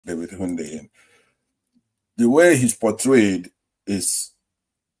David Hunde. The way he's portrayed is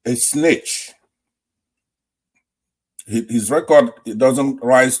a snitch. His record, it doesn't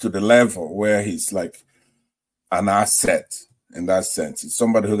rise to the level where he's like an asset in that sense. It's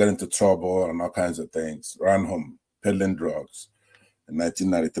somebody who got into trouble and all kinds of things, ran home peddling drugs in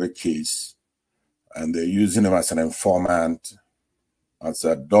 1993 case. And they're using him as an informant, as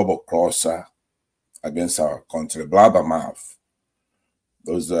a double crosser against our country, blabbermouth.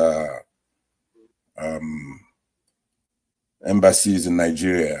 Those embassies in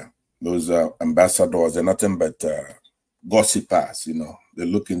Nigeria, those ambassadors, they're nothing but gossipers, you know. They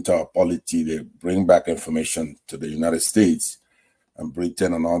look into our polity, they bring back information to the United States and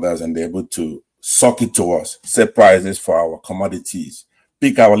Britain and others, and they're able to suck it to us, set prices for our commodities,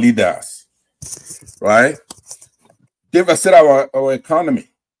 pick our leaders, right? Devastate our economy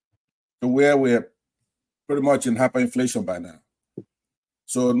to where we're pretty much in hyperinflation by now.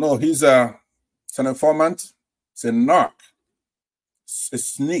 So no, he's an informant, it's a narc, a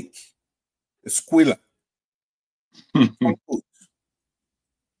sneak, a squealer.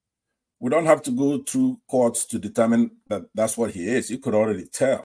 We don't have to go through courts to determine that that's what he is. You could already tell.